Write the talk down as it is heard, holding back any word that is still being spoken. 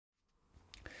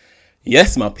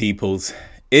Yes, my peoples,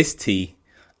 it's T,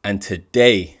 and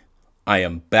today I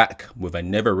am back with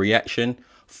another reaction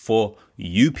for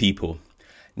you people.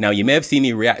 Now, you may have seen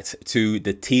me react to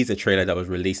the teaser trailer that was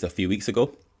released a few weeks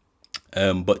ago,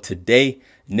 but today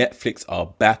Netflix are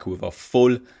back with a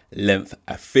full-length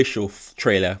official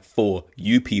trailer for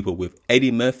you people with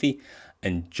Eddie Murphy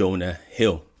and Jonah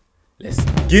Hill. Let's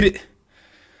get it.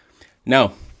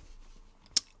 Now,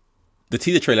 the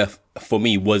teaser trailer for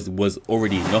me was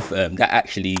already enough. That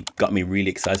actually got me really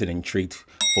excited and intrigued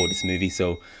for this movie.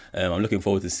 So I'm looking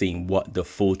forward to seeing what the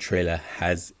full trailer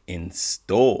has in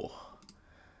store.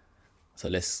 So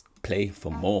let's play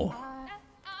for more.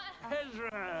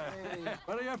 Ezra! Hey,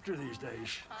 what are you up to these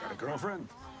days? Got a girlfriend?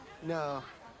 No.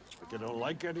 But you don't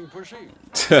like getting pussy?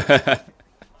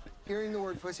 Hearing the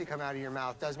word pussy come out of your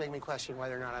mouth does make me question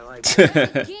whether or not I like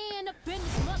it.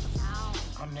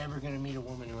 I'm never gonna meet a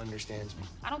woman who understands me.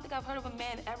 I don't think I've heard of a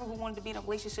man ever who wanted to be in a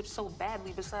relationship so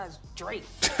badly besides Drake.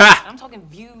 I'm talking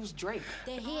Views Drake.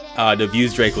 The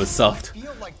Views Drake was soft.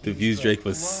 The Views Drake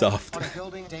was soft. On a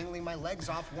building, dangling my legs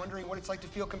off, wondering what it's like to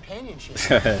feel companionship.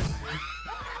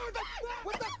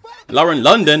 What the fuck? Lauren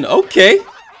London, okay.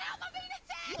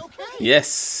 Okay.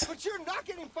 Yes. But you're not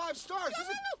getting 5 stars.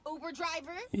 Uber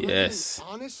driver? Yes.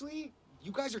 Honestly,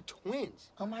 you guys are twins.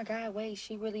 Oh my God, wait,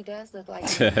 she really does look like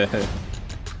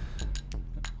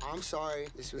I'm sorry,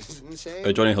 this was insane.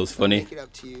 Oh, Jonah Hill's funny. Make it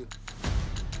up to you.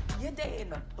 You're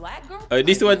dating a black girl? Oh,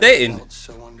 these two are dating. I felt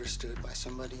so understood by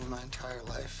somebody in my entire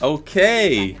life.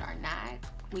 Okay. Or not.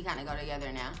 We gotta go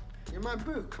together now. You're my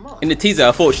boo. Come on. In the teaser,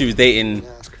 I thought she was dating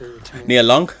Ask her to Nia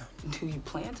Long, Do you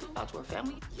plan to out to her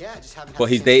family? Yeah, just haven't. but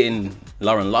he's dating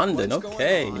Lauren London. What's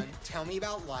Okay. going on? Tell me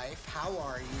about life. How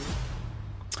are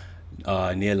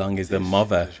you? Nia Long is the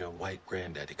mother. Does your white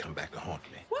granddaddy come back to haunt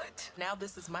me? What? Now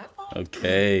this is my fault?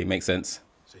 Okay, makes sense.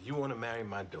 So you want to marry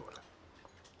my daughter?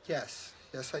 Yes,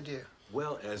 yes, I do.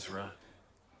 Well, Ezra,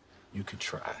 you could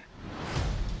try.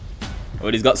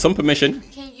 Well, he's got some permission.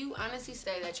 Can you honestly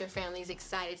say that your family's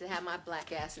excited to have my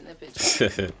black ass in the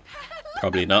picture?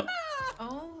 Probably not.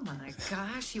 Oh my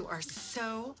gosh, you are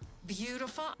so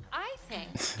beautiful. I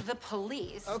think the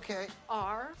police Okay.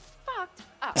 are fucked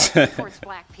up towards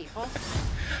black people.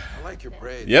 I like your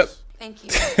braids. Yep. Thank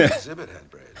you. Exhibit had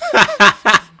braids.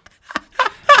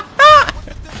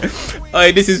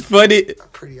 Oh, this is funny.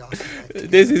 Pretty awesome.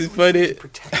 This is funny.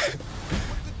 Protected.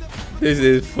 This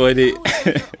is funny.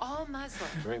 All Muslim.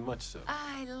 Very much so.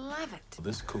 I love it.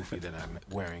 This kufi that I'm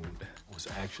wearing was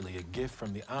actually a gift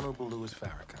from the Honorable Louis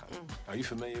Farrakhan. Are you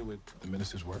familiar with the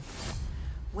minister's work?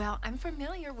 Well, I'm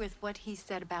familiar with what he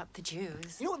said about the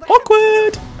Jews. You know what?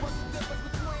 Awkward.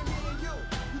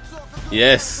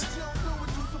 Yes.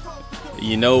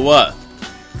 You know what?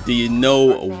 Do you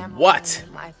know what?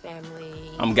 My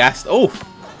family. I'm gassed. Oh,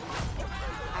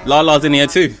 Lala's in here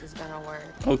too. This is gonna work.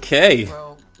 Okay.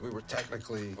 Well, We were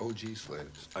technically OG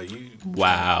slaves. Are you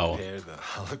Wow. trying to compare the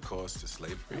Holocaust to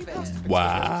slavery?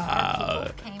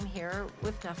 Wow. Came here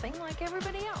with nothing like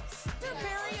everybody else. it's a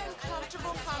very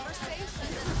uncomfortable conversation.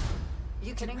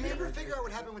 You kidding Did me? we ever figure out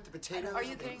what happened with the potatoes? Are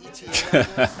you kidding me?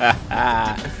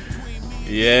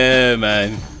 Yeah,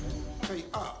 man. Hey,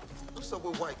 what's up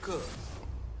with white cuz?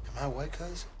 Am I white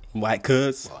cuz? White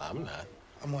cuz. Well, I'm not.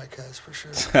 I'm white cuz for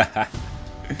sure.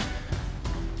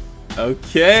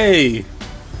 Okay.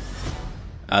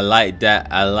 I like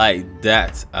that. I like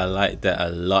that. I like that a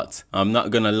lot. I'm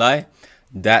not gonna lie.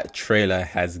 That trailer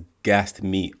has gassed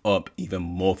me up even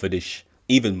more for this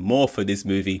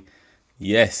movie.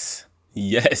 Yes.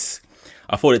 Yes.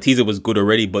 I thought the teaser was good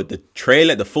already, but the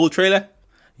trailer, the full trailer,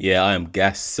 yeah, I am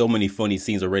gassed. So many funny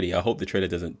scenes already. I hope the trailer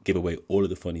doesn't give away all of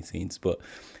the funny scenes, but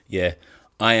yeah,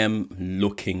 I am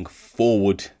looking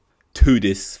forward to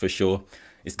this for sure.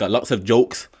 It's got lots of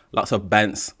jokes, lots of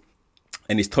bants,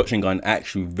 and it's touching on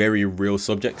actually very real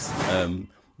subjects,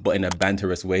 but in a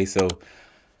banterous way. So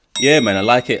yeah, man, I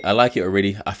like it. I like it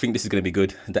already. I think this is going to be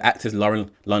good. The actors,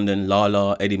 Lauren London,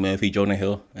 Lala, Eddie Murphy, Jonah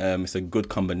Hill. It's a good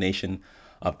combination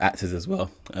of actors as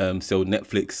well. So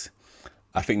Netflix,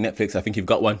 I think you've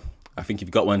got one. I think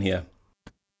you've got one here.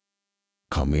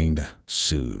 Coming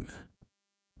soon,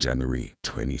 January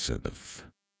 27th.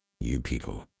 You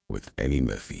people with Eddie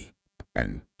Murphy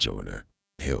and Jonah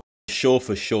Hill. Sure,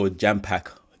 for sure, JamPak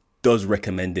does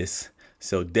recommend this.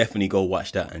 So definitely go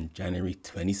watch that on January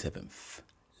 27th.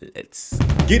 Let's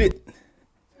get it.